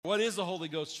What is a Holy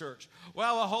Ghost church?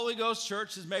 Well, a Holy Ghost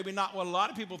church is maybe not what a lot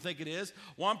of people think it is.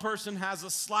 One person has a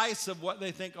slice of what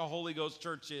they think a Holy Ghost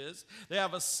church is. They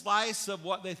have a slice of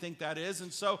what they think that is.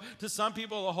 And so to some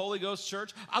people, a Holy Ghost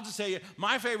church, I'll just tell you,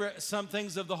 my favorite some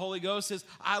things of the Holy Ghost is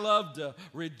I love to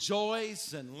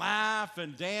rejoice and laugh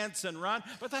and dance and run.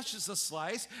 But that's just a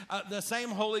slice. The same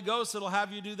Holy Ghost that'll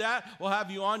have you do that will have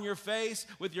you on your face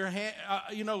with your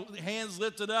hands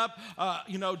lifted up,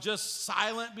 just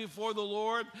silent before the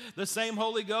Lord. The same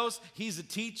Holy Ghost, he's a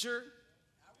teacher.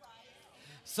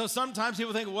 So sometimes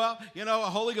people think, well, a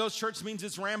Holy Ghost church means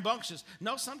it's rambunctious.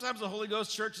 No, sometimes the Holy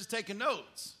Ghost church is taking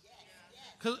notes.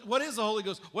 Because what is the Holy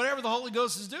Ghost? Whatever the Holy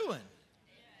Ghost is doing.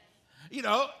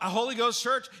 A Holy Ghost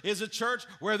church is a church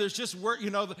where there's just work.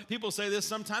 People say this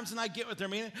sometimes, and I get what they're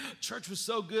meaning. Church was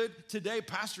so good today,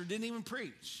 pastor didn't even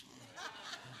preach.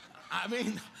 I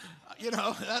mean,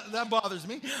 that bothers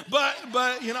me. But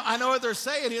I know what they're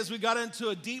saying is we got into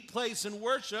a deep place in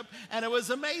worship, and it was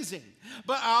amazing.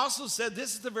 But I also said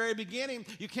this is the very beginning.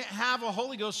 You can't have a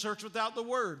Holy Ghost church without the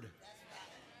Word.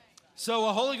 So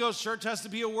a Holy Ghost church has to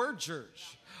be a Word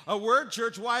church. A word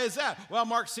church, why is that? Well,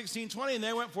 Mark 16:20, and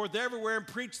they went forth everywhere and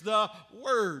preached the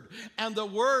word. And the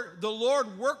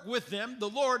Lord worked with them, the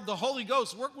Holy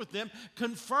Ghost worked with them,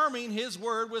 confirming his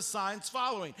word with signs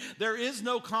following. There is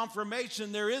no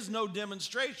confirmation, there is no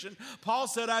demonstration. Paul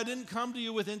said, I didn't come to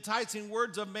you with enticing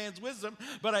words of man's wisdom,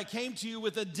 but I came to you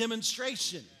with a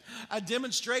demonstration. A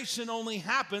demonstration only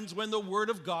happens when the word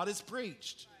of God is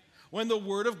preached. When the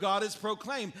word of God is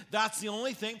proclaimed. That's the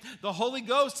only thing. The Holy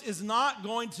Ghost is not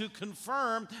going to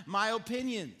confirm my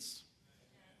opinions.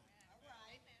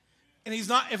 And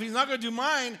if he's not going to do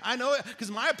mine, I know it, because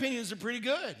my opinions are pretty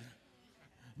good.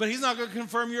 But he's not going to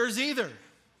confirm yours either.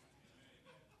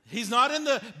 He's not in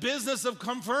the business of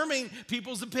confirming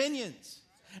people's opinions.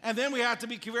 And then we have to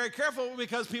be very careful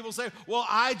because people say, well,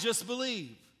 I just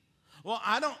believe. Well,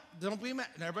 don't be mad.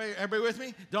 Everybody with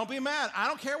me? Don't be mad. I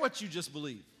don't care what you just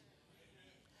believe.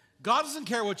 God doesn't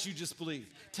care what you just believe.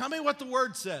 Tell me what the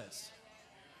Word says.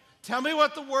 Tell me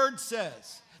what the Word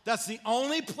says. That's the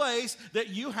only place that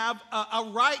you have a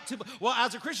right to. Well,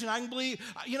 as a Christian, I can believe,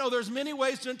 there's many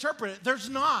ways to interpret it. There's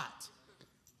not.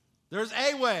 There's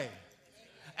a way.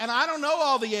 And I don't know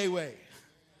all the a way.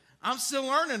 I'm still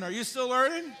learning. Are you still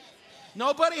learning?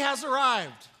 Nobody has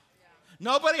arrived.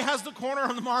 Nobody has the corner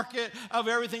on the market of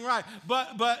everything right.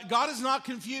 But God is not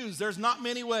confused. There's not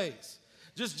many ways.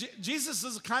 Jesus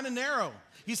is kind of narrow.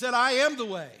 He said, I am the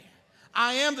way.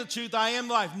 I am the truth. I am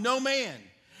life. No man.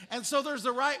 And so there's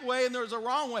a right way and there's a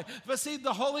wrong way. But see,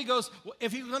 the Holy Ghost,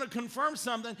 if he's going to confirm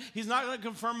something, he's not going to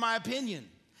confirm my opinion.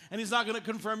 And he's not going to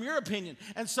confirm your opinion.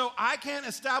 And so I can't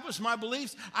establish my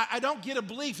beliefs. I don't get a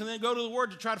belief and then go to the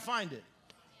Word to try to find it.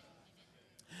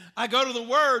 I go to the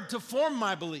Word to form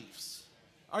my beliefs.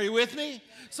 Are you with me?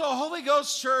 So a Holy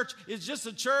Ghost church is just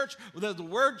a church, the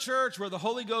Word church, where the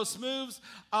Holy Ghost moves.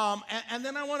 And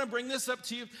then I want to bring this up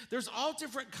to you. There's all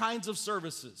different kinds of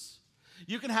services.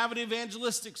 You can have an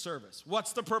evangelistic service.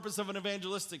 What's the purpose of an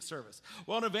evangelistic service?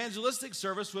 Well, an evangelistic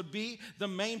service would be, the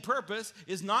main purpose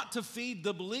is not to feed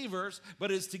the believers,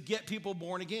 but is to get people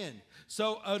born again.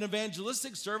 So an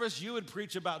evangelistic service, you would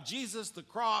preach about Jesus, the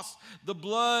cross, the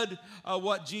blood,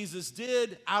 what Jesus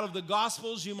did. Out of the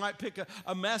Gospels, you might pick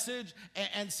a message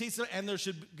and see some, and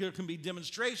there can be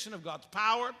demonstration of God's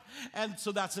power. And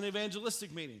so that's an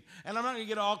evangelistic meeting. And I'm not going to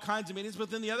get all kinds of meetings,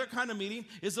 but then the other kind of meeting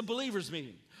is a believer's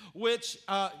meeting. Which,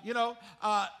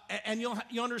 and you'll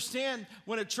understand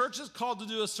when a church is called to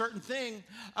do a certain thing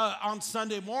on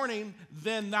Sunday morning,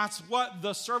 then that's what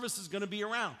the service is going to be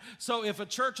around. So if a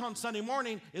church on Sunday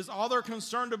morning is all they're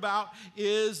concerned about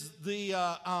is the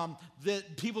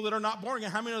people that are not born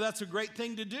again, how many know that's a great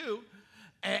thing to do?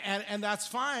 And that's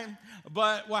fine.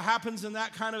 But what happens in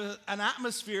that kind of an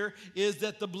atmosphere is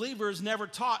that the believer is never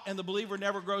taught, and the believer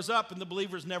never grows up, and the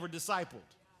believer is never discipled.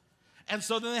 And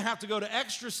so then they have to go to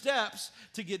extra steps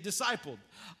to get discipled.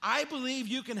 I believe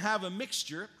you can have a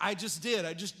mixture. I just did.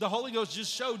 The Holy Ghost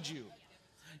just showed you.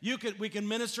 We can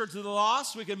minister to the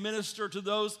lost. We can minister to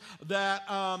those that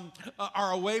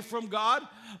are away from God.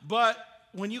 But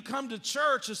when you come to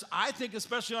church, I think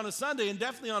especially on a Sunday and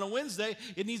definitely on a Wednesday,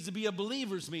 it needs to be a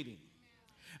believer's meeting.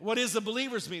 What is a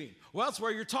believer's meeting? Well, it's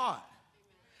where you're taught.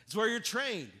 It's where you're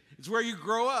trained. It's where you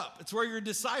grow up. It's where you're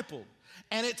discipled.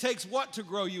 And it takes what to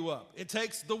grow you up? It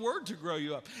takes the Word to grow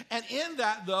you up. And in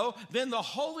that, though, then the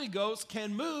Holy Ghost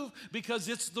can move because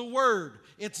it's the Word.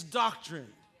 It's doctrine.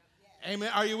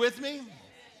 Amen. Are you with me?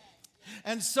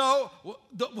 And so,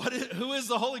 who is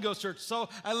the Holy Ghost church? So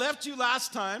I left you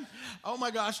last time. Oh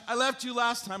my gosh, I left you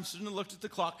last time. Shouldn't have looked at the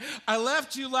clock. I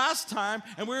left you last time,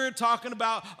 and we were talking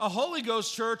about a Holy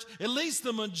Ghost church. At least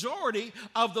the majority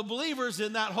of the believers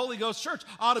in that Holy Ghost church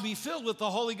ought to be filled with the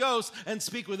Holy Ghost and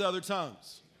speak with other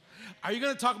tongues. Are you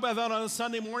going to talk about that on a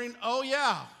Sunday morning? Oh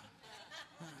yeah.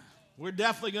 We're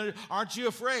definitely going to. Aren't you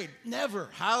afraid? Never.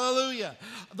 Hallelujah.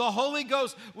 The Holy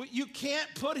Ghost, you can't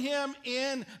put him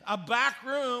in a back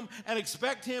room and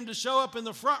expect him to show up in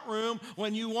the front room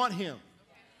when you want him.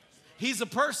 He's a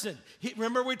person.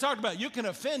 Remember we talked about, you can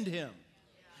offend him.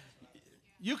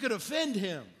 You can offend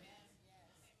him.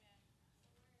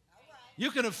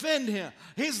 You can offend him.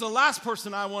 He's the last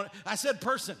person I want. I said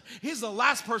person. He's the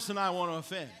last person I want to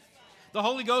offend. The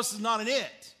Holy Ghost is not an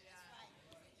it.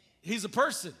 He's a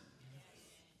person.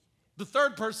 The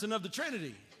third person of the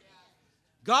Trinity.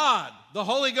 God, the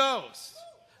Holy Ghost.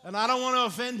 And I don't want to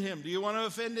offend him. Do you want to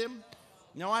offend him?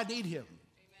 No, I need him.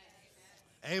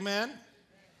 Amen.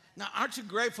 Now, aren't you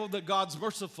grateful that God's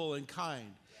merciful and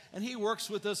kind? And he works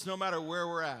with us no matter where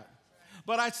we're at.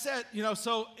 But I said,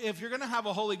 so if you're going to have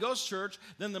a Holy Ghost church,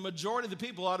 then the majority of the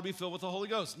people ought to be filled with the Holy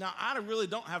Ghost. Now, I really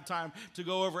don't have time to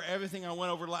go over everything I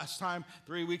went over last time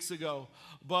 3 weeks ago.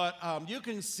 But you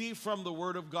can see from the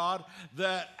Word of God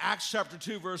that Acts chapter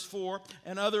 2, verse 4,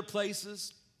 and other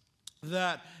places,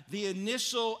 that the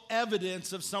initial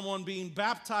evidence of someone being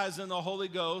baptized in the Holy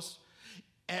Ghost,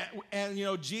 and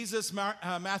Jesus,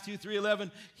 Matthew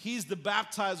 3:11, he's the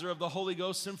baptizer of the Holy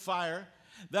Ghost and fire.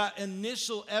 That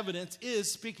initial evidence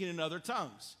is speaking in other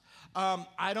tongues.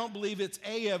 I don't believe it's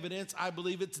a evidence. I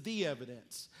believe it's the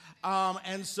evidence.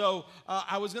 And so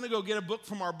I was going to go get a book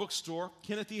from our bookstore.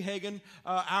 Kenneth E. Hagin,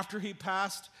 after he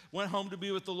passed, went home to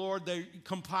be with the Lord. They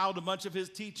compiled a bunch of his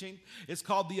teaching. It's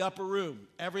called The Upper Room.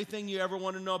 Everything you ever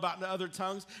want to know about the other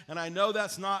tongues. And I know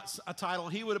that's not a title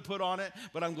he would have put on it,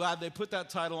 but I'm glad they put that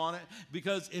title on it,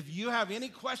 because if you have any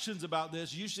questions about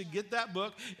this, you should get that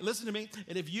book. Listen to me.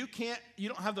 And if you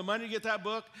don't have the money to get that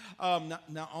book,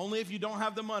 not only if you don't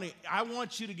have the money, I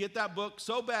want you to get that book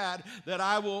so bad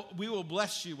that we will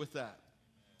bless you with that.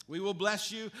 We will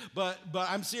bless you, but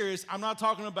I'm serious. I'm not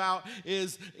talking about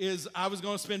is I was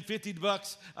going to spend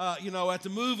 $50, at the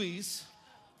movies.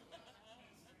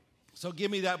 So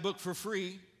give me that book for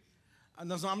free. I'm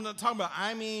not talking about.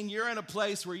 I mean, you're in a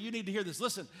place where you need to hear this.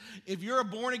 Listen, if you're a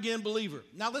born again believer,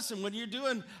 now listen. When you're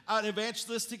doing an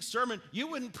evangelistic sermon, you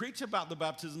wouldn't preach about the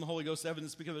baptism of the Holy Ghost,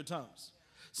 evidence speaking other tongues.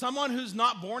 Someone who's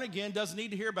not born again doesn't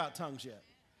need to hear about tongues yet.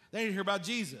 They need to hear about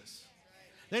Jesus.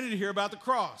 They need to hear about the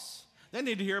cross. They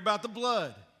need to hear about the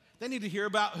blood. They need to hear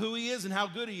about who he is and how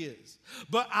good he is.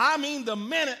 But I mean the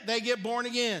minute they get born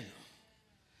again.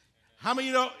 How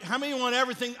many want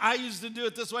everything? I used to do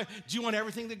it this way. Do you want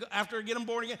everything after I get them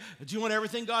born again? Do you want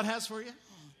everything God has for you?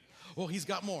 Well, he's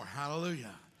got more.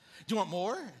 Hallelujah. Do you want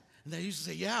more? And they used to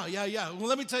say, yeah. Well,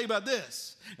 let me tell you about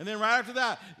this. And then right after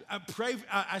that,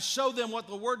 I show them what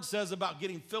the Word says about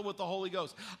getting filled with the Holy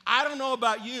Ghost. I don't know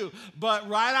about you, but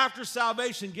right after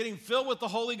salvation, getting filled with the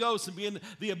Holy Ghost and being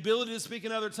the ability to speak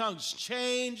in other tongues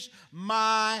changed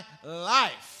my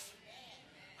life.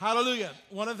 Hallelujah.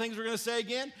 One of the things we're going to say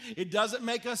again, it doesn't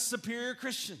make us superior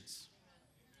Christians.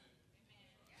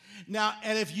 Now,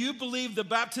 and if you believe the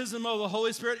baptism of the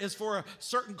Holy Spirit is for a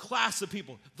certain class of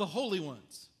people, the holy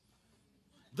ones,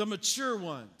 the mature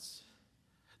ones,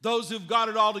 those who've got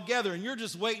it all together, and you're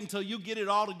just waiting until you get it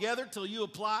all together, till you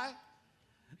apply,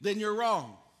 then you're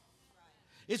wrong.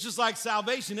 It's just like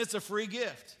salvation. It's a free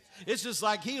gift. It's just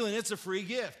like healing. It's a free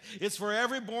gift. It's for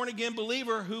every born-again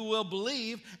believer who will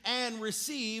believe and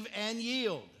receive and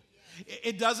yield.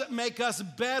 It doesn't make us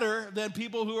better than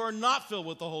people who are not filled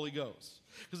with the Holy Ghost.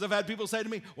 Because I've had people say to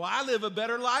me, well, I live a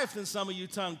better life than some of you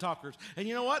tongue talkers. And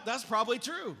you know what? That's probably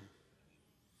true.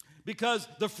 Because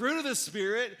the fruit of the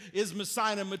Spirit is a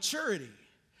sign of maturity.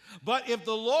 But if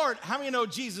the Lord, how many know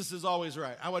Jesus is always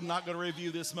right? I was not going to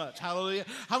review this much. Hallelujah.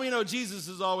 How many know Jesus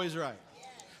is always right?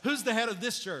 Who's the head of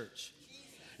this church?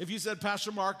 If you said,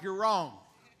 Pastor Mark, you're wrong.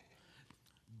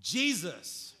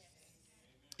 Jesus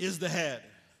is the head.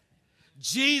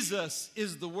 Jesus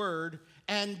is the Word,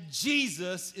 and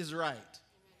Jesus is right.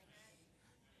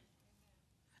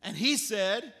 And he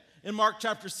said in Mark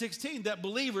chapter 16 that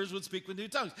believers would speak with new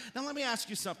tongues. Now let me ask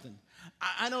you something.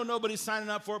 I know nobody's signing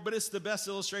up for it, but it's the best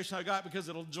illustration I got because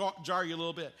it'll jar you a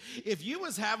little bit. If you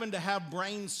was having to have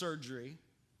brain surgery,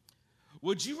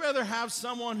 would you rather have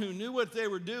someone who knew what they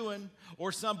were doing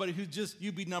or somebody who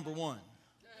you'd be number one?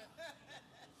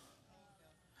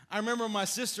 I remember when my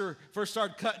sister first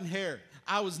started cutting hair,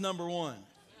 I was number one.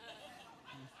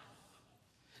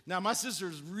 Now, my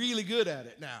sister's really good at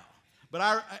it now. But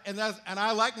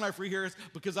I like my free hearers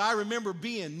because I remember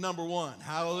being number one.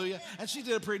 Hallelujah. And she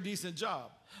did a pretty decent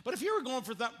job. But if you were going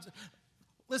for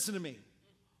listen to me.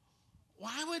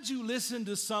 Why would you listen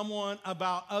to someone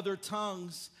about other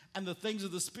tongues and the things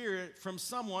of the Spirit from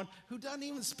someone who doesn't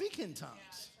even speak in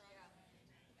tongues?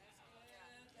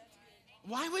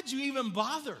 Why would you even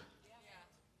bother?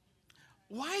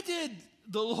 Why did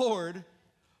the Lord,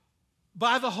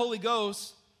 by the Holy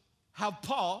Ghost, have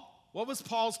Paul? What was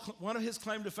Paul's, one of his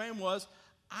claim to fame was,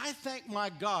 I thank my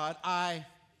God I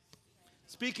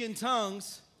speak in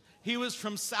tongues. He was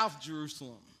from South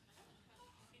Jerusalem.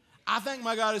 I thank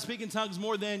my God I speak in tongues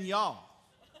more than y'all.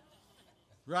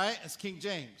 Right? That's King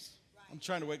James. I'm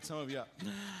trying to wake some of you up.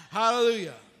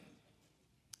 Hallelujah.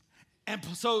 And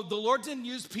so the Lord didn't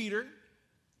use Peter.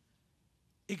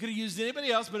 He could have used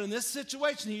anybody else, but in this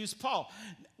situation, he used Paul.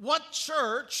 What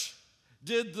church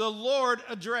did the Lord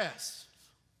address?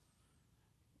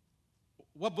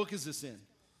 What book is this in?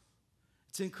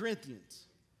 It's in Corinthians.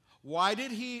 Why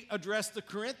did he address the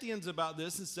Corinthians about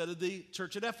this instead of the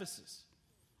church at Ephesus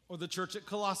or the church at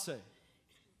Colossae?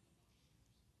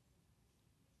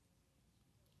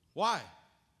 Why?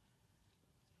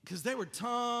 Because they were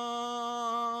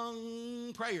tongue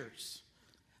prayers.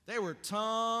 They were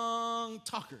tongue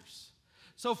talkers.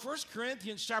 So 1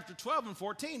 Corinthians chapter 12 and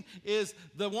 14 is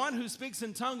the one who speaks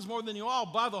in tongues more than you all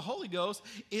by the Holy Ghost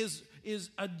is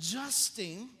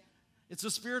adjusting. It's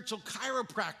a spiritual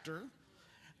chiropractor.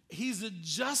 He's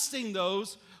adjusting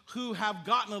those who have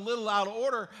gotten a little out of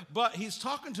order, but he's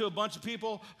talking to a bunch of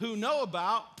people who know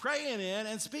about praying in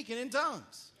and speaking in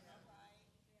tongues.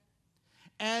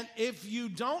 And if you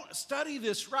don't study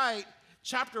this right,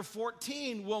 chapter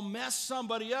 14 will mess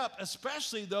somebody up,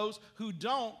 especially those who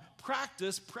don't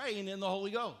practice praying in the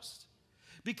Holy Ghost.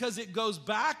 Because it goes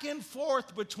back and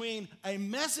forth between a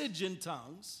message in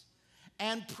tongues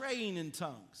and praying in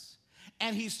tongues.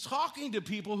 And he's talking to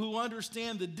people who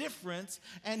understand the difference,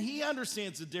 and he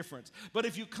understands the difference. But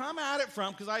if you come at it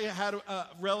from, because I had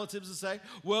relatives that say,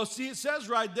 well, see, it says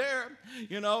right there,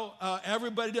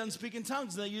 everybody doesn't speak in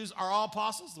tongues. And they use, are all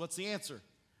apostles? What's the answer?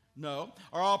 No.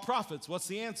 Are all prophets? What's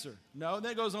the answer? No. And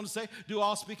then it goes on to say, do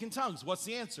all speak in tongues? What's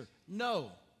the answer?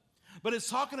 No. But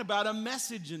it's talking about a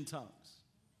message in tongues.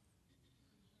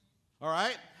 All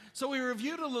right? So we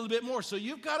reviewed a little bit more. So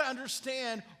you've got to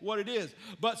understand what it is.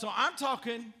 But so I'm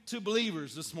talking to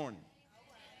believers this morning.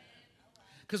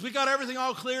 Because we got everything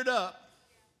all cleared up.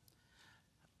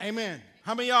 Amen.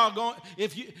 How many of y'all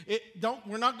going,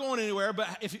 we're not going anywhere, but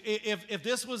if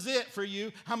this was it for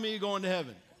you, how many of you going to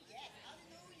heaven?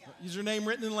 Is your name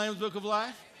written in the Lamb's Book of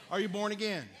Life? Are you born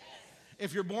again?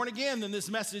 If you're born again, then this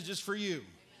message is for you.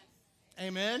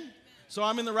 Amen. So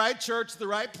I'm in the right church, the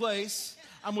right place.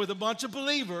 I'm with a bunch of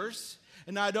believers,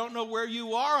 and I don't know where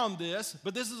you are on this,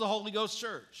 but this is a Holy Ghost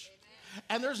church.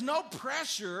 And there's no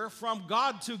pressure from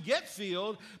God to get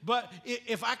filled, but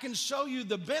if I can show you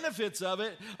the benefits of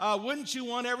it, wouldn't you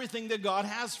want everything that God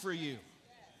has for you?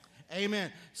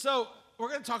 Amen. So we're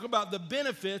going to talk about the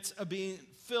benefits of being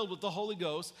filled with the Holy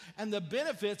Ghost and the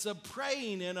benefits of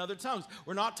praying in other tongues.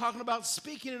 We're not talking about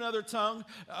speaking in other tongue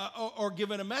or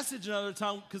giving a message in another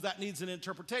tongue because that needs an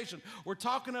interpretation. We're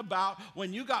talking about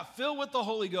when you got filled with the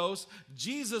Holy Ghost,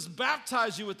 Jesus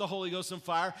baptized you with the Holy Ghost and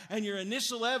fire, and your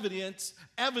initial evidence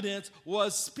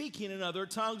was speaking in other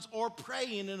tongues or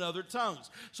praying in other tongues.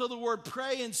 So the word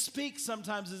pray and speak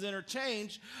sometimes is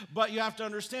interchanged, but you have to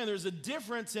understand there's a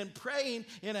difference in praying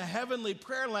in a heavenly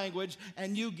prayer language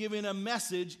and you giving a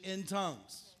message in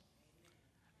tongues.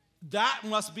 That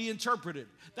must be interpreted.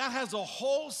 That has a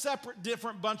whole separate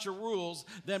different bunch of rules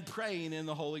than praying in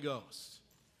the Holy Ghost.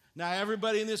 Now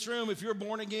everybody in this room, if you're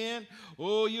born again,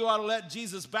 you ought to let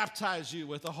Jesus baptize you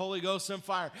with the Holy Ghost and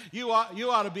fire. You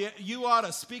ought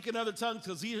to speak in other tongues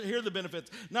because here are the benefits.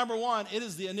 Number one, it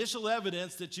is the initial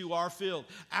evidence that you are filled.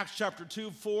 Acts chapter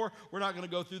 2-4, we're not going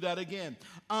to go through that again.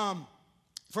 1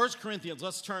 Corinthians,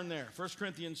 let's turn there. 1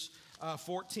 Corinthians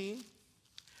 14.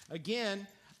 Again,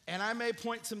 and I may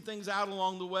point some things out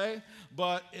along the way,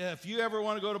 but if you ever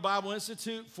want to go to Bible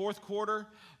Institute, fourth quarter,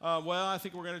 I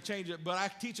think we're going to change it, but I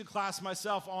teach a class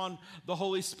myself on the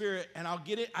Holy Spirit, and I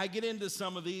get into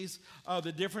some of these,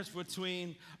 the difference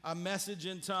between a message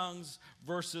in tongues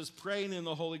versus praying in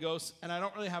the Holy Ghost, and I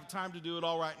don't really have time to do it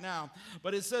all right now,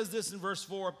 but it says this in verse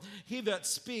 4, he that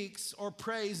speaks or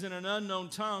prays in an unknown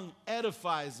tongue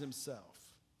edifies himself.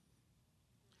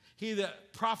 He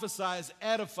that prophesies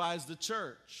edifies the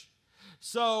church.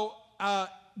 So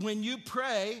when you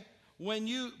pray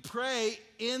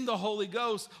in the Holy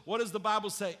Ghost, what does the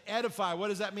Bible say? Edify. What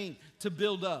does that mean? To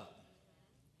build up.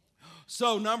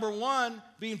 So number one,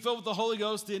 being filled with the Holy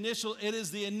Ghost, it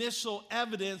is the initial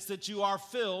evidence that you are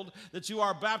filled, that you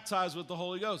are baptized with the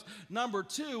Holy Ghost. Number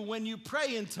two, when you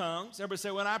pray in tongues, everybody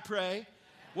say, when I pray,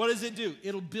 what does it do?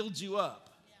 It'll build you up.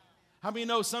 How many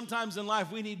know sometimes in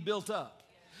life we need built up?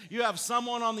 You have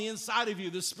someone on the inside of you,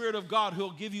 the Spirit of God, who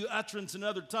will give you utterance in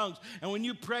other tongues. And when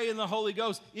you pray in the Holy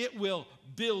Ghost, it will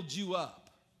build you up.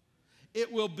 It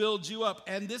will build you up.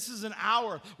 And this is an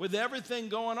hour with everything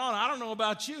going on. I don't know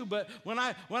about you, but when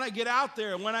I get out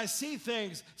there and when I see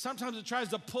things, sometimes it tries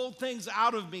to pull things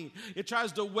out of me. It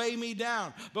tries to weigh me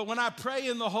down. But when I pray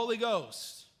in the Holy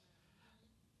Ghost,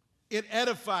 it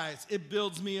edifies, it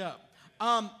builds me up.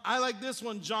 I like this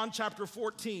one, John chapter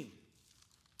 14.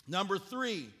 Number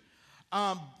 3,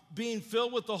 being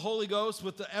filled with the Holy Ghost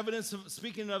with the evidence of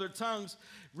speaking in other tongues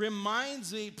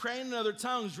reminds me, praying in other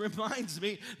tongues reminds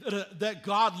me that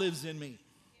God lives in me.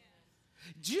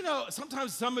 Do you know,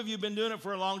 sometimes some of you have been doing it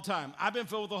for a long time. I've been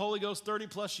filled with the Holy Ghost 30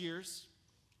 plus years.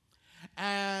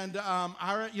 And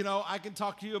I can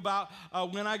talk to you about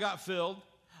when I got filled.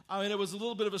 I mean, it was a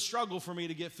little bit of a struggle for me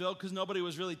to get filled because nobody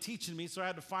was really teaching me, so I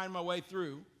had to find my way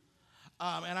through.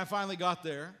 And I finally got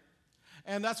there.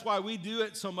 And that's why we do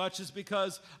it so much, is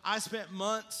because I spent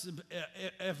months,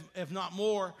 if not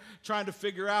more, trying to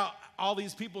figure out all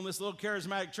these people in this little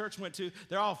charismatic church went to.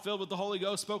 They're all filled with the Holy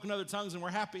Ghost, spoke in other tongues, and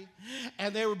were happy.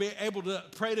 And they would be able to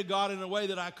pray to God in a way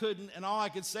that I couldn't. And all I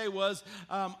could say was,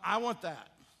 I want that.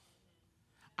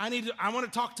 I want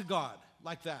to talk to God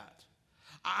like that.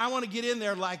 I want to get in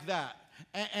there like that.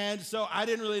 And so I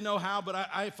didn't really know how, but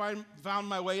I found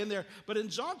my way in there. But in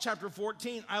John chapter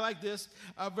 14, I like this,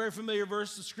 a very familiar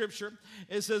verse of Scripture.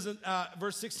 It says in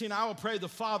verse 16, I will pray the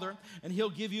Father, and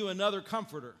he'll give you another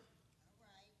comforter,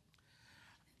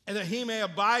 and that he may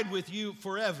abide with you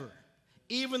forever,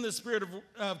 even the Spirit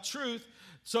of truth.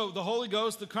 So the Holy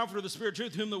Ghost, the comforter, the Spirit of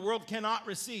truth, whom the world cannot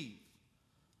receive.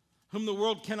 Whom the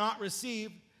world cannot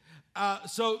receive.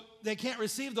 So they can't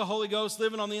receive the Holy Ghost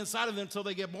living on the inside of them until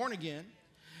they get born again,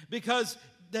 because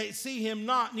they see him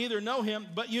not, neither know him,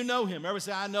 but you know him. Everybody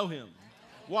say, I know him.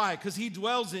 Why? Because he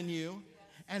dwells in you,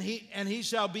 and he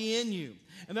shall be in you.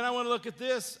 And then I want to look at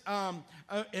this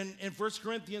in 1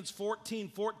 Corinthians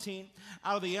 14:14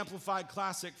 out of the Amplified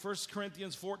Classic. 1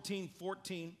 Corinthians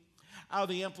 14:14 out of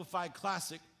the Amplified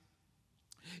Classic.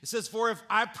 It says, for if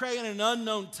I pray in an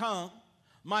unknown tongue,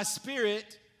 my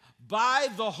spirit by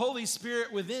the Holy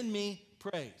Spirit within me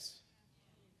prays.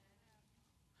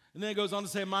 And then it goes on to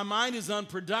say, my mind is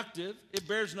unproductive, it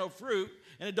bears no fruit,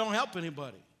 and it don't help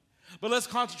anybody. But let's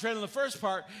concentrate on the first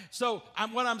part. So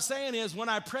what I'm saying is, when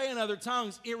I pray in other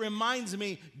tongues, it reminds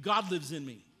me God lives in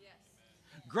me. Yes.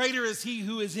 Greater is he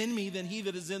who is in me than he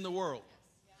that is in the world.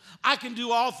 I can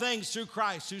do all things through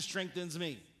Christ who strengthens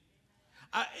me.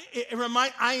 I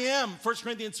am, 1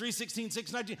 Corinthians 3:16,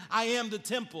 6:19, I am the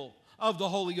temple of the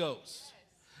Holy Ghost.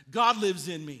 God lives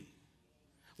in me.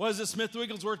 What is it? Smith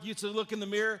Wigglesworth used to look in the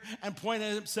mirror and point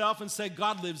at himself and say,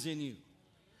 God lives in you.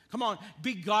 Come on,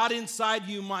 be God inside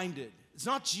you minded. It's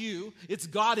not you, it's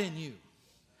God in you.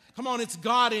 Come on, it's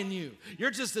God in you.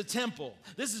 You're just a temple.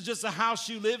 This is just a house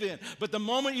you live in. But the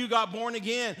moment you got born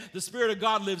again, the Spirit of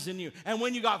God lives in you. And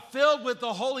when you got filled with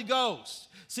the Holy Ghost,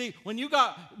 see, when you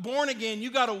got born again,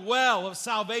 you got a well of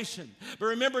salvation. But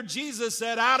remember, Jesus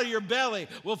said, out of your belly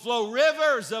will flow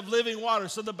rivers of living water.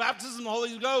 So the baptism of the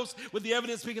Holy Ghost with the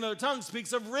evidence speaking other tongues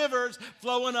speaks of rivers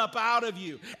flowing up out of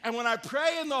you. And when I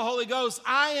pray in the Holy Ghost,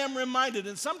 I am reminded.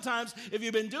 And sometimes, if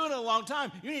you've been doing it a long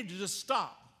time, you need to just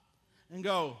stop and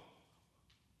go,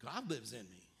 God lives in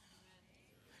me.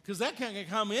 Because that can't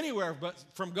come anywhere but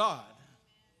from God.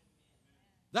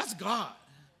 That's God.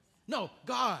 No,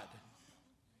 God.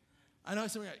 I know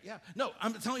somebody, yeah. No,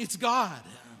 I'm telling you, it's God.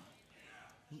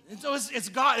 And so it's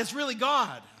God. It's really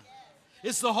God.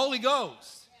 It's the Holy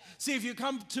Ghost. See, if you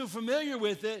come too familiar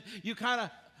with it, you kind of,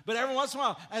 but every once in a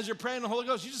while, as you're praying the Holy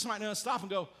Ghost, you just might want to stop and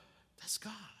go, that's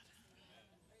God.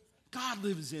 God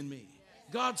lives in me.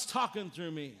 God's talking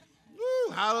through me.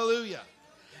 Woo, hallelujah.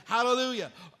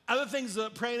 Hallelujah. Other things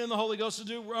that praying in the Holy Ghost to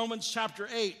do, Romans chapter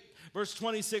 8, verse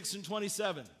 26 and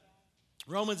 27.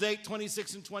 Romans 8,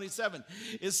 26 and 27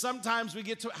 is sometimes we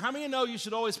get to, how many know you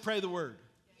should always pray the word?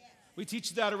 We teach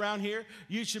you that around here.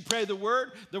 You should pray the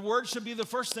word. The word should be the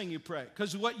first thing you pray,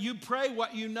 because what you pray,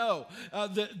 what you know.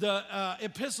 The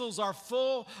epistles are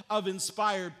full of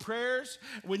inspired prayers.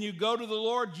 When you go to the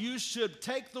Lord, you should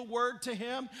take the word to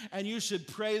him and you should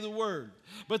pray the word.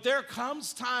 But there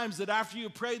comes times that after you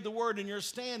prayed the word and you're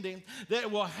standing, that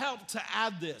it will help to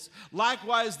add this.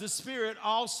 Likewise, the Spirit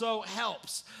also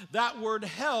helps. That word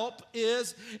help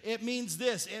it means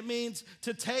this. It means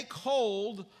to take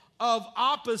hold of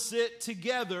opposite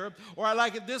together, or I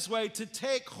like it this way, to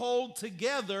take hold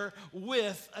together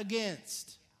with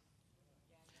against.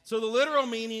 So the literal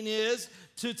meaning is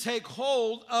to take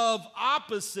hold of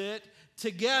opposite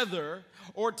together,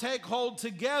 or take hold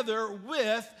together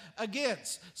with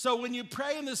against. So when you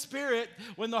pray in the Spirit,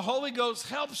 when the Holy Ghost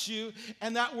helps you,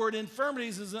 and that word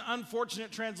infirmities is an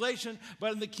unfortunate translation,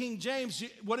 but in the King James,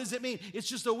 what does it mean? It's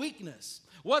just a weakness.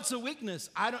 What's a weakness?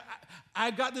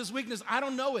 I've got this weakness. I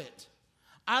don't know it.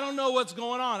 I don't know what's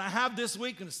going on. I have this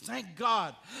weakness. Thank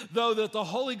God, though, that the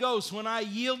Holy Ghost, when I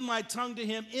yield my tongue to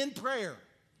Him in prayer,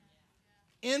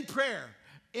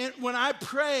 when I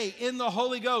pray in the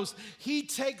Holy Ghost, He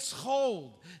takes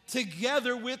hold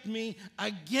together with me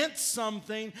against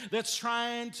something that's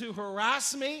trying to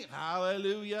harass me.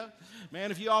 Hallelujah.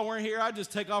 Man, if you all weren't here, I'd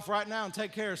just take off right now and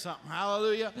take care of something.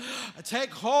 Hallelujah.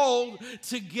 Take hold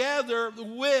together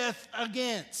with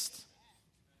against.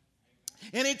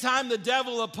 Anytime the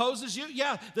devil opposes you,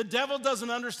 the devil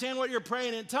doesn't understand what you're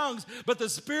praying in tongues, but the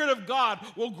Spirit of God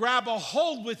will grab a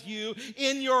hold with you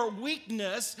in your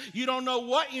weakness. You don't know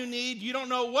what you need. You don't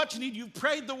know what you need. You've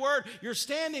prayed the word. You're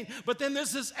standing, but then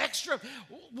this is extra.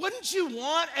 Wouldn't you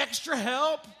want extra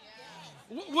help?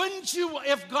 Wouldn't you?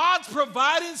 If God's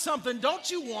providing something, don't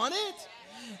you want it?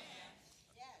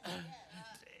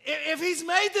 If He's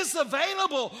made this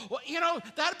available,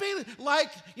 that'd be like,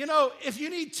 if you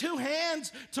need two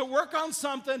hands to work on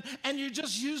something and you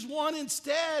just use one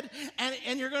instead,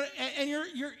 and you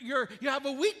have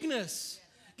a weakness.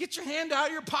 Get your hand out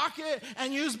of your pocket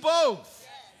and use both.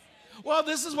 Well,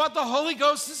 this is what the Holy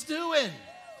Ghost is doing.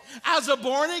 As a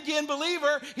born-again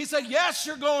believer, He said, yes,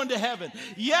 you're going to heaven.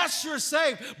 Yes, you're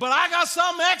saved, but I got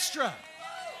something extra.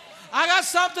 I got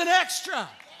something extra.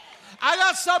 I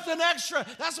got something extra.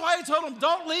 That's why He told them,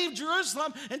 don't leave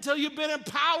Jerusalem until you've been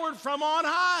empowered from on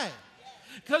high.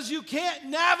 Because you can't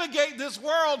navigate this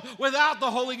world without the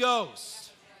Holy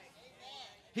Ghost.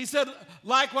 He said,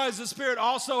 likewise, the Spirit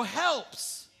also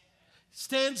helps,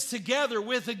 stands together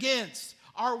with against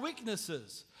our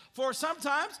weaknesses. For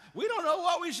sometimes we don't know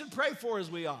what we should pray for as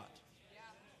we ought.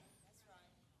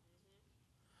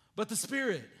 But the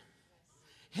Spirit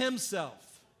Himself,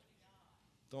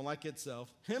 don't like itself,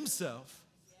 Himself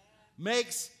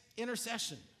makes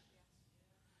intercession.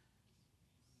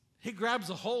 He grabs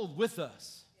a hold with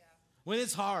us when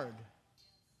it's hard.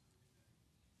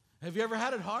 Have you ever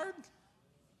had it hard?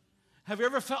 Have you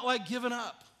ever felt like giving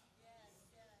up?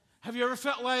 Have you ever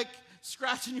felt like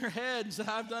scratching your head and said,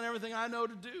 I've done everything I know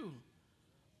to do.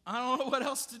 I don't know what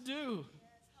else to do.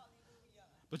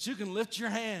 But you can lift your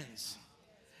hands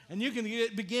and you can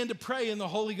begin to pray in the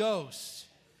Holy Ghost.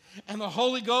 And the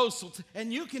Holy Ghost,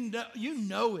 and you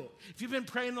know it. If you've been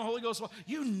praying in the Holy Ghost,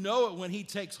 you know it when He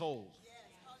takes hold.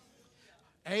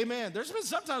 Amen. There's been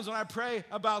sometimes when I pray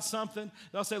about something,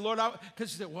 they'll say, Lord,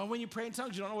 because you say, well, when you pray in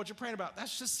tongues, you don't know what you're praying about.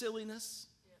 That's just silliness.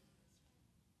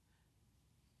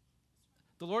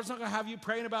 The Lord's not going to have you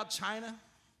praying about China.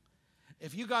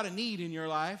 If you got a need in your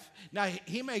life, now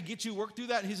He may get you work through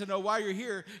that, and He said, no, while you're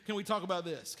here, can we talk about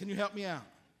this? Can you help me out?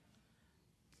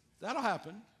 That'll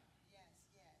happen.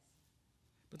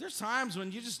 But there's times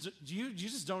when you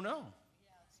just don't know.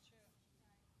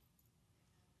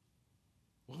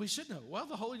 Well, we should know. Well,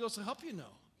 the Holy Ghost will help you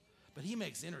know. But He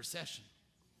makes intercession.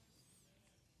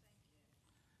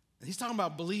 And He's talking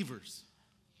about believers.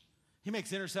 He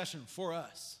makes intercession for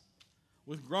us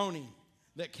with groaning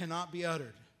that cannot be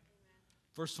uttered.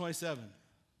 Verse 27.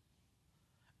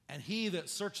 And He that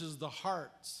searches the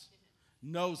hearts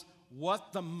knows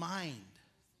what the mind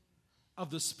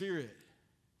of the Spirit.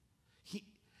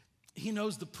 He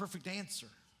knows the perfect answer.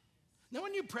 Now,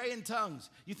 when you pray in tongues,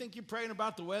 you think you're praying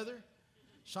about the weather?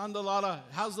 Shandalala,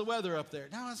 how's the weather up there?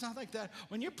 No, it's not like that.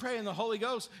 When you're praying the Holy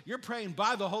Ghost, you're praying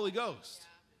by the Holy Ghost.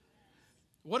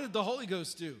 What did the Holy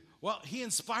Ghost do? Well, He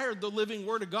inspired the living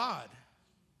Word of God.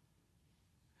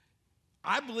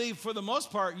 I believe for the most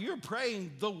part, you're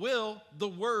praying the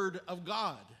Word of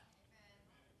God.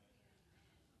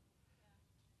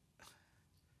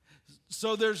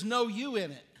 So there's no you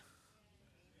in it.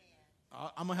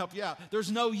 I'm going to help you out.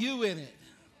 There's no you in it.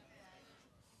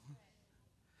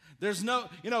 There's no,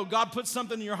 God puts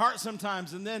something in your heart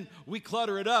sometimes, and then we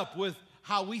clutter it up with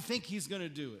how we think He's going to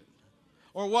do it,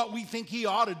 or what we think He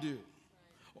ought to do.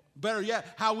 Better yet,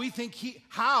 how we think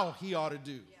how He ought to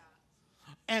do,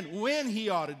 and when He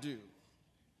ought to do.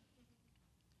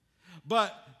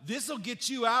 But this will get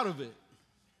you out of it.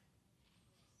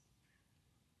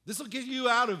 This will get you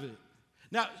out of it.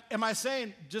 Now, am I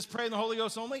saying just pray in the Holy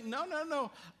Ghost only?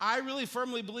 No. I really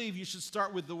firmly believe you should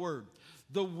start with the Word.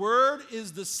 The Word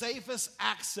is the safest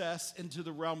access into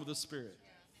the realm of the Spirit.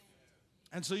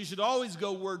 And so you should always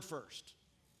go word first.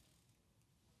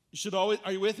 You should always,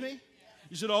 are you with me?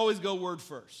 You should always go word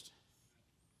first.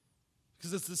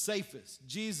 Because it's the safest.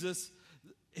 Jesus,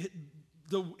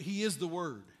 he is the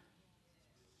word.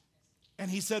 And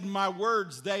he said, my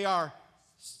words, they are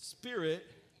spirit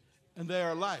and they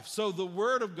are life. So the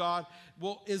word of God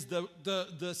is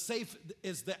the safe,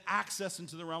 is the access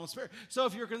into the realm of spirit. So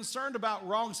if you're concerned about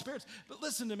wrong spirits, but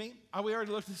listen to me, we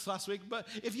already looked at this last week, but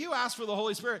if you ask for the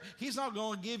Holy Spirit, he's not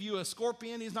going to give you a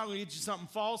scorpion, he's not going to get you something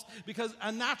false, because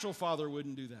a natural father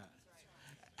wouldn't do that.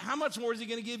 How much more is he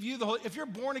going to give you the Holy? If you're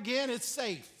born again, it's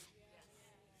safe.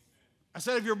 I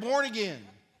said if you're born again,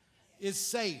 it's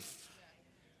safe.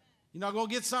 You're not going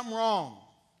to get something wrong.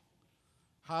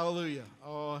 Hallelujah.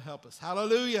 Oh, help us.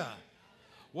 Hallelujah.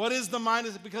 What is the mind?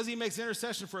 Is it because he makes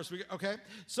intercession for us? Okay.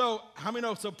 So how many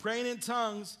know? So praying in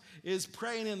tongues is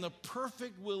praying in the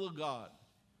perfect will of God.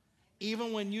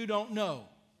 Even when you don't know.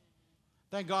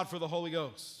 Thank God for the Holy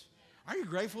Ghost. Are you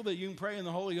grateful that you can pray in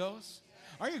the Holy Ghost?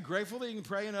 Are you grateful that you can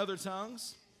pray in other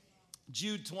tongues?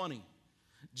 Jude 20.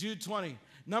 Jude 20.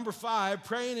 Number 5,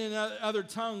 praying in other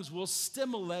tongues will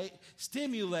stimulate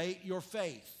your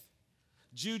faith.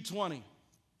 Jude 20.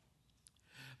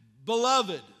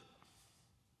 Beloved,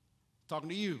 talking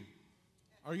to you.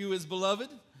 Are you his beloved?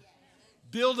 Yes.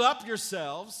 Build up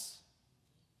yourselves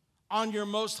on your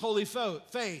most holy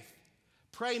faith,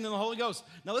 praying in the Holy Ghost.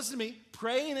 Now listen to me.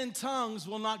 Praying in tongues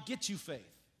will not get you faith.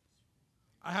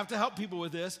 I have to help people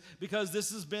with this because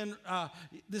this is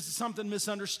something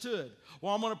misunderstood.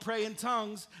 Well, I'm going to pray in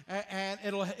tongues and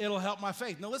it'll help my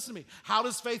faith. Now listen to me. How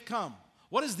does faith come?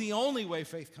 What is the only way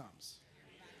faith comes?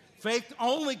 Faith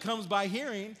only comes by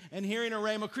hearing, and hearing a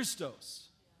rhema Christos.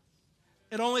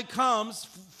 It only comes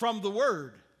from the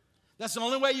word. That's the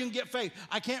only way you can get faith.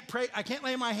 I can't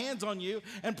lay my hands on you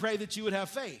and pray that you would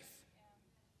have faith.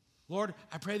 Lord,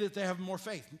 I pray that they have more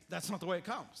faith. That's not the way it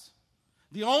comes.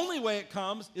 The only way it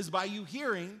comes is by you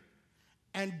hearing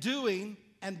and doing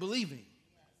and believing.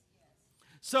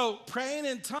 So praying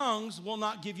in tongues will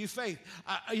not give you faith.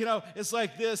 It's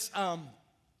like this,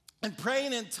 and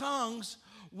praying in tongues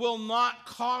will not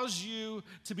cause you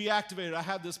to be activated. I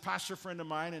had this pastor friend of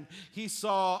mine, and he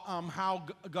saw how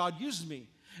God used me.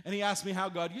 And he asked me how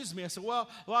God used me. I said, well,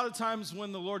 a lot of times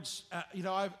when the Lord's,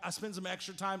 I spend some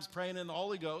extra times praying in the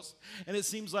Holy Ghost, and it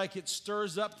seems like it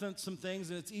stirs up some things,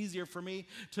 and it's easier for me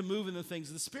to move in the things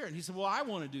of the Spirit. And he said, well, I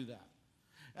want to do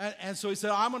that. And so he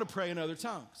said, I'm going to pray in other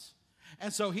tongues.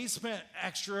 And so he spent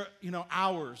extra,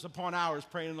 hours upon hours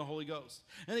praying in the Holy Ghost.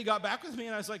 And he got back with me,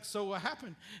 and I was like, so what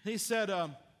happened? And he said,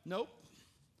 nope.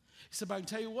 He said, but I can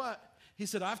tell you what. He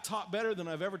said, I've taught better than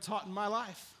I've ever taught in my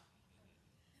life.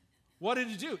 What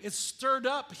did it do? It stirred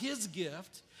up his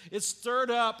gift. It stirred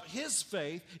up his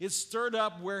faith. It stirred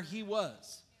up where he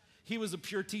was. He was a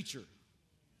pure teacher.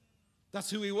 That's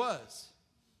who he was.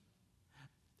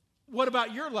 What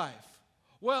about your life?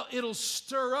 Well, it'll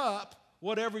stir up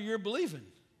whatever you're believing.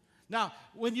 Now,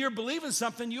 when you're believing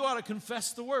something, you ought to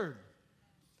confess the word.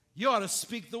 You ought to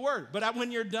speak the word. But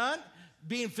when you're done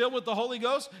being filled with the Holy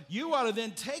Ghost, you ought to then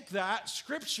take that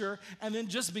scripture and then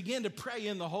just begin to pray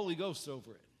in the Holy Ghost over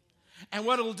it. And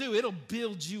what it'll do, it'll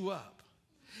build you up.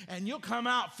 And you'll come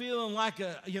out feeling like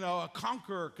a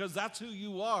conqueror, because that's who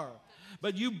you are.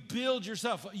 But you build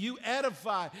yourself, you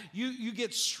edify, you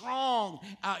get strong.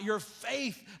 Your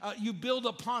faith, you build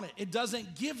upon it. It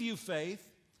doesn't give you faith.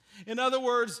 In other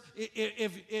words,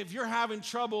 if you're having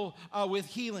trouble with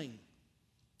healing,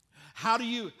 how do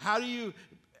you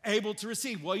able to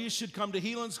receive? Well, you should come to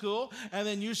healing school, and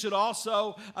then you should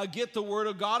also get the Word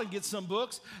of God and get some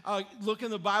books, look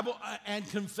in the Bible, and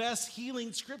confess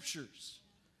healing scriptures.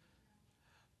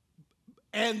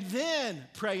 And then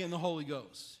pray in the Holy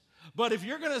Ghost. But if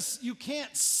you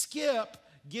can't skip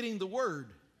getting the Word.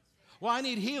 Well, I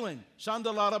need healing.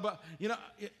 Shandalaraba,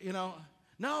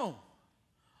 no.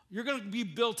 You're going to be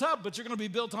built up, but you're going to be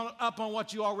built up on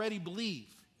what you already believe.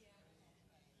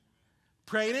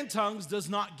 Praying in tongues does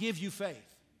not give you faith.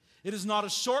 It is not a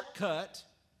shortcut.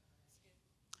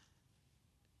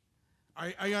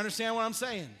 Are you understand what I'm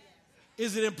saying?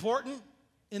 Is it important?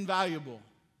 Invaluable.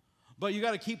 But you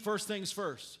got to keep first things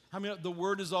first. I mean, the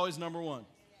word is always number one.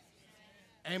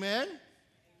 Amen?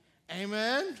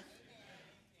 Amen?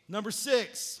 Number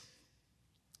 6.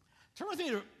 Turn with me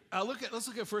to let's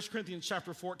look at 1 Corinthians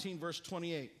chapter 14, verse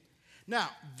 28. Now,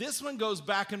 this one goes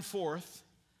back and forth.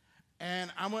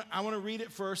 And I want to read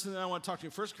it first, and then I want to talk to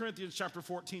you. 1 Corinthians chapter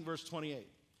 14, verse 28.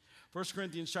 1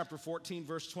 Corinthians chapter 14,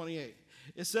 verse 28.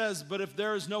 It says, but if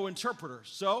there is no interpreter.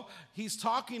 So he's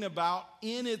talking about,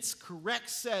 in its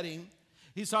correct setting,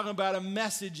 he's talking about a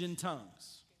message in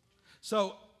tongues.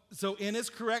 So So in his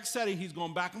correct setting, he's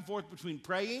going back and forth between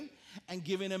praying and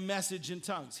giving a message in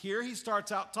tongues. Here he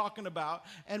starts out talking about,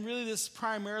 and really this is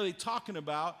primarily talking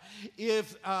about,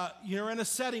 if you're in a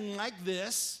setting like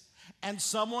this and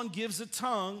someone gives a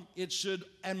tongue, it should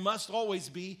and must always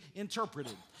be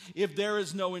interpreted. If there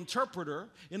is no interpreter,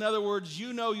 in other words,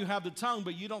 you know you have the tongue,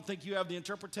 but you don't think you have the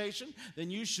interpretation, then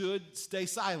you should stay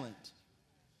silent.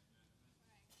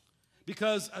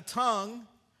 Because a tongue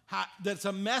that's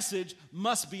a message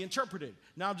must be interpreted.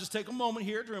 Now, just take a moment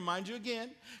here to remind you again,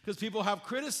 because people have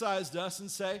criticized us and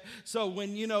say, so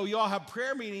when, you all have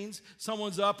prayer meetings,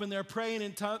 someone's up and they're praying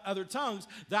in other tongues,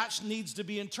 that needs to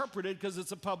be interpreted because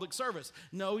it's a public service.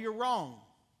 No, you're wrong.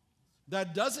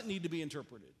 That doesn't need to be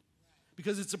interpreted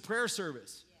because it's a prayer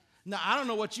service. Now, I don't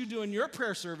know what you do in your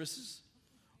prayer services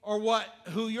or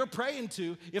who you're praying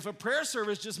to. If a prayer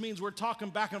service just means we're talking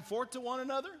back and forth to one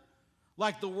another,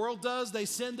 like the world does, they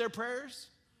send their prayers.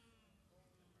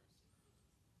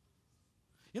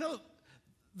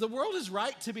 The world is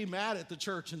right to be mad at the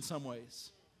church in some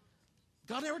ways.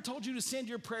 God never told you to send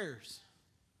your prayers.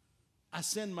 I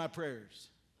send my prayers.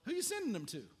 Who are you sending them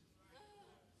to?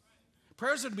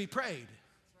 Prayers are to be prayed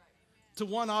to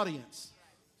one audience,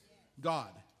 God.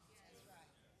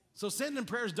 So sending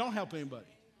prayers don't help anybody.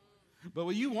 But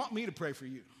you want me to pray for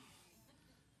you.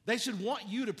 They should want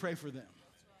you to pray for them.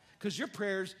 Because your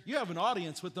prayers, you have an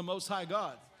audience with the Most High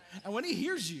God. And when he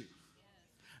hears you,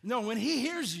 when he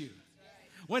hears you,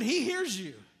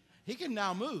 he can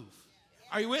now move.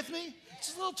 Are you with me?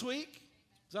 Just a little tweak.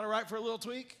 Is that all right for a little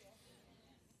tweak?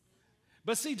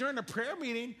 But see, during a prayer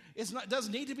meeting, it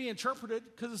doesn't need to be interpreted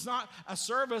because it's not a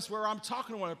service where I'm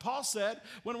talking to one. Paul said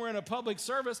when we're in a public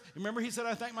service, remember he said,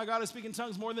 I thank my God I speak in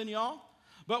tongues more than y'all.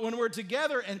 But when we're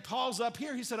together and Paul's up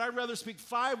here, he said, I'd rather speak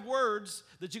 5 words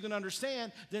that you can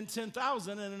understand than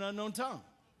 10,000 in an unknown tongue.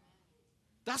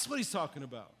 That's what he's talking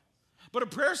about. But a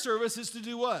prayer service is to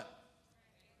do what?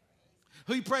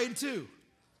 Who he prayed to?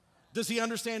 Does he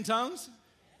understand tongues?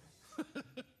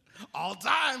 All the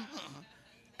time.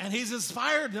 And he's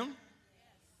inspired them.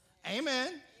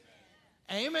 Amen.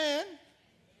 Amen.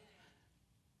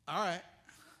 All right.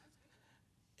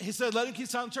 He said, let him keep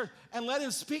silent in church and let him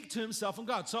speak to himself and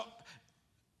God. So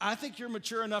I think you're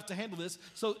mature enough to handle this.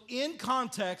 So in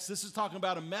context, this is talking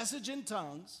about a message in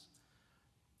tongues.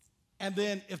 And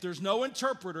then if there's no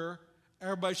interpreter,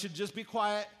 everybody should just be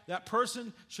quiet. That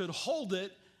person should hold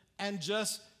it and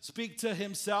just speak to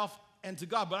himself and to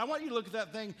God. But I want you to look at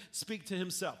that thing, speak to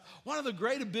himself. One of the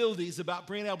great abilities about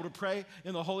being able to pray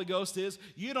in the Holy Ghost is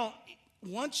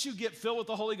once you get filled with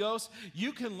the Holy Ghost,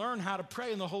 you can learn how to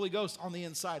pray in the Holy Ghost on the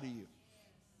inside of you.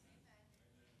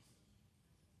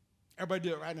 Everybody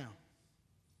do it right now.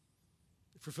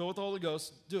 If you're filled with the Holy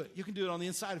Ghost, do it. You can do it on the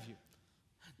inside of you.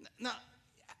 Now,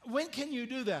 when can you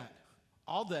do that?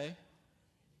 All day,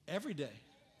 every day.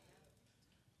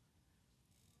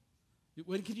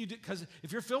 When can you do? Because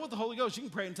if you're filled with the Holy Ghost, you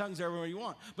can pray in tongues everywhere you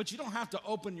want. But you don't have to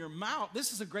open your mouth.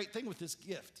 This is a great thing with this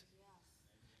gift,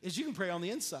 is you can pray on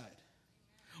the inside.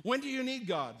 When do you need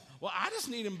God? Well, I just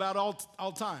need him about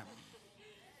all time.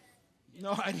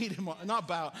 No, I need him,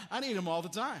 I need him all the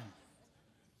time.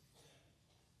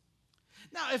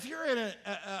 Now, if you're in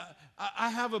I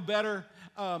have a better,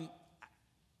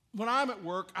 when I'm at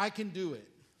work, I can do it.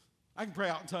 I can pray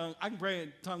out in tongues. I can pray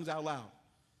in tongues out loud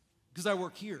because I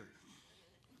work here.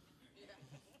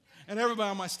 And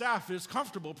everybody on my staff is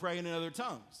comfortable praying in other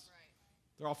tongues.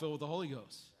 They're all filled with the Holy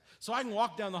Ghost. So I can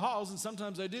walk down the halls, and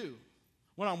sometimes I do.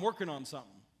 When I'm working on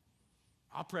something,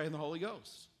 I'll pray in the Holy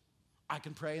Ghost. I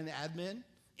can pray in the admin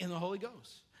in the Holy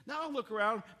Ghost. Now I'll look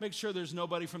around, make sure there's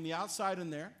nobody from the outside in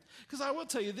there. Because I will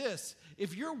tell you this,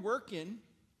 if you're working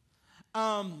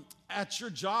at your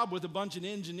job with a bunch of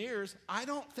engineers, I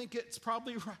don't think it's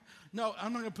probably right. No,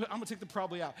 I'm going to take the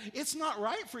probably out. It's not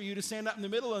right for you to stand up in the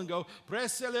middle and go,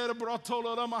 help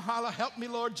me,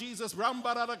 Lord Jesus.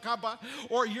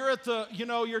 Or you're at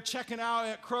you're checking out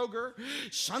at Kroger.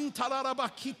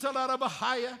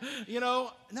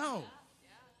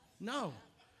 No.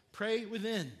 Pray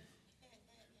within.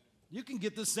 You can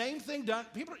get the same thing done.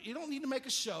 People, you don't need to make a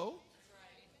show.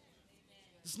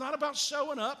 It's not about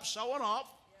showing up, showing off.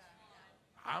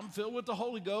 I'm filled with the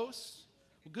Holy Ghost.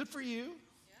 Well, good for you.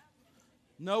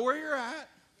 Know where you're at.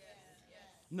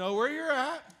 Know where you're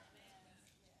at.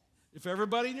 If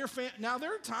everybody in your family... Now,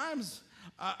 there are times,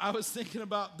 I was thinking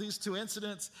about these 2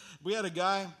 incidents. We had a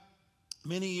guy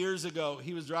many years ago.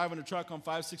 He was driving a truck on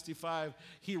 565.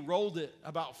 He rolled it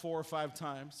about 4 or 5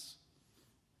 times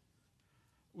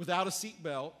without a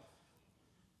seatbelt,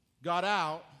 got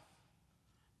out,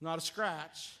 not a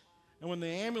scratch. And when the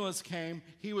ambulance came,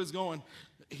 he was going,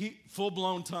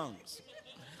 full-blown tongues.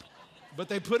 But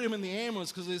they put him in the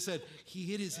ambulance because they said, he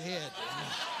hit his head.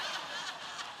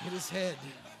 Hit his head.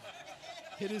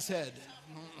 Hit his head.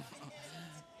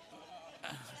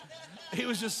 He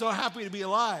was just so happy to be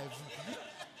alive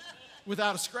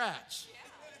without a scratch.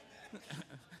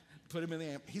 Put him in the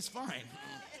ambulance. He's fine.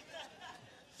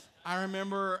 I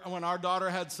remember when our daughter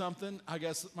had something, I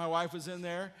guess my wife was in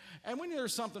there, and when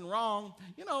there's something wrong,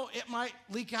 you know, it might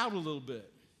leak out a little bit.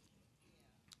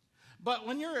 But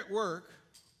when you're at work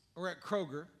or at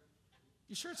Kroger,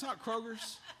 you sure it's not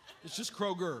Kroger's? It's just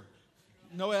Kroger.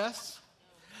 No S?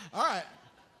 All right.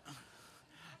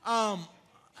 I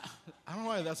don't know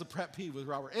why that's a pet peeve with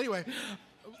Robert. Anyway,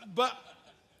 but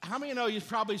how many know you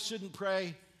probably shouldn't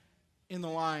pray in the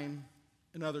line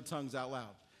in other tongues out loud?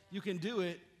 You can do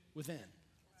it within.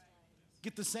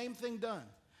 Get the same thing done.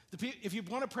 If you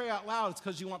want to pray out loud, it's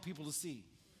because you want people to see.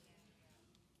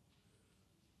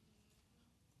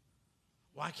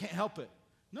 Well, I can't help it.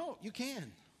 No, you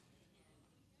can.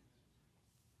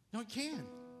 No, you can.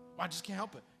 Well, I just can't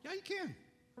help it. Yeah, you can.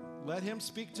 Let him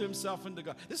speak to himself and to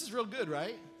God. This is real good,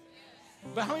 right?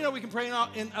 But how many know we can pray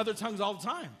in other tongues all the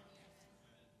time?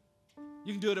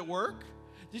 You can do it at work.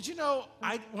 Did you know,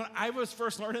 when I was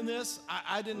first learning this,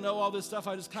 I didn't know all this stuff.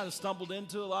 I just kind of stumbled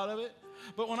into a lot of it.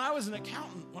 But when I was an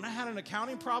accountant, when I had an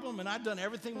accounting problem and I'd done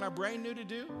everything my brain knew to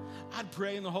do, I'd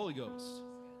pray in the Holy Ghost.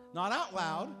 Not out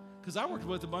loud, because I worked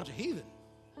with a bunch of heathen.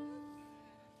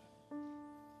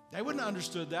 They wouldn't have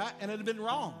understood that, and it had been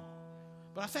wrong.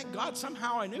 But I thank God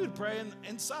somehow I knew to pray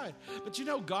inside. But you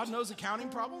know, God knows accounting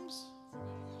problems.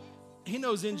 He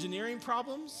knows engineering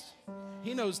problems.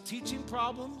 He knows teaching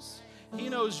problems. He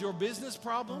knows your business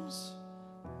problems.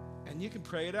 And you can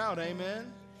pray it out,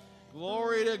 amen?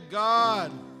 Glory to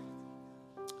God.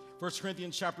 1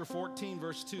 Corinthians chapter 14,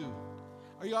 verse 2.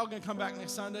 Are you all going to come back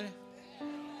next Sunday?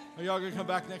 Are you all going to come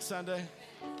back next Sunday?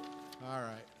 All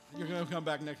right. You're going to come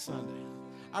back next Sunday.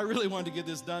 I really wanted to get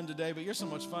this done today, but you're so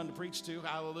much fun to preach to,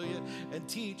 hallelujah, and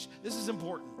teach. This is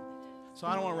important, so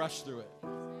I don't want to rush through it.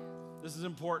 This is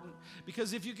important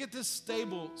because if you get this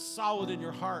stable, solid in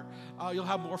your heart, you'll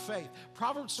have more faith.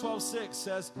 Proverbs 12:6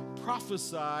 says,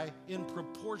 prophesy in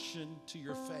proportion to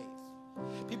your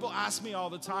faith. People ask me all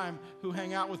the time who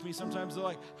hang out with me, sometimes they're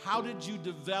like, how did you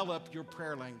develop your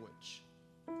prayer language?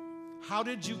 How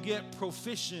did you get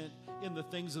proficient in the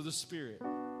things of the Spirit?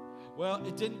 Well,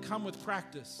 it didn't come with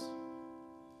practice.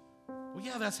 Well,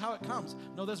 yeah, that's how it comes.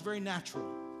 No, that's very natural.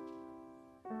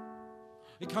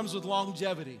 It comes with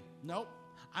longevity. Nope.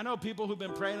 I know people who've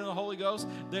been praying in the Holy Ghost,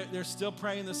 they're still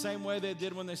praying the same way they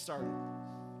did when they started.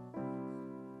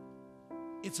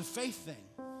 It's a faith thing.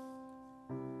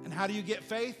 And how do you get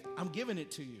faith? I'm giving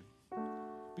it to you.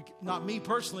 Not me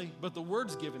personally, but the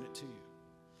Word's giving it to you.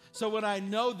 So when I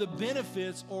know the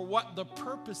benefits or what the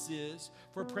purpose is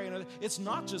for praying, it's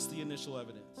not just the initial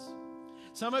evidence.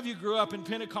 Some of you grew up in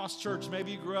Pentecost church.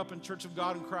 Maybe you grew up in Church of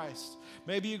God in Christ.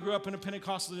 Maybe you grew up in a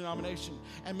Pentecostal denomination.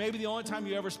 And maybe the only time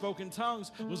you ever spoke in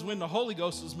tongues was when the Holy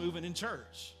Ghost was moving in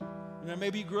church. You know,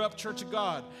 maybe you grew up Church of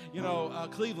God,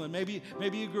 Cleveland. Maybe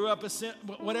you grew up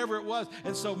whatever it was.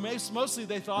 And so mostly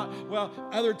they thought, well,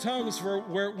 other tongues were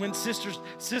where when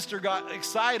sister got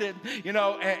excited,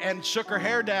 and shook her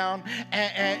hair down,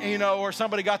 and or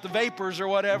somebody got the vapors or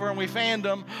whatever, and we fanned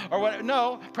them or what.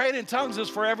 No, praying in tongues is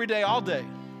for every day, all day.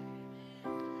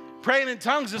 Praying in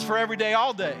tongues is for every day,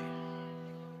 all day.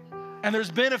 And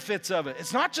there's benefits of it.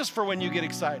 It's not just for when you get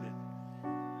excited.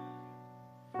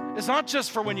 It's not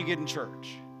just for when you get in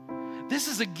church. This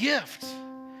is a gift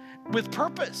with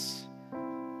purpose.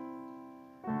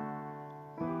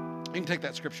 You can take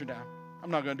that scripture down.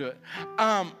 I'm not going to do it.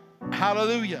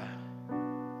 Hallelujah.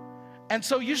 And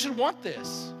so you should want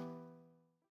this.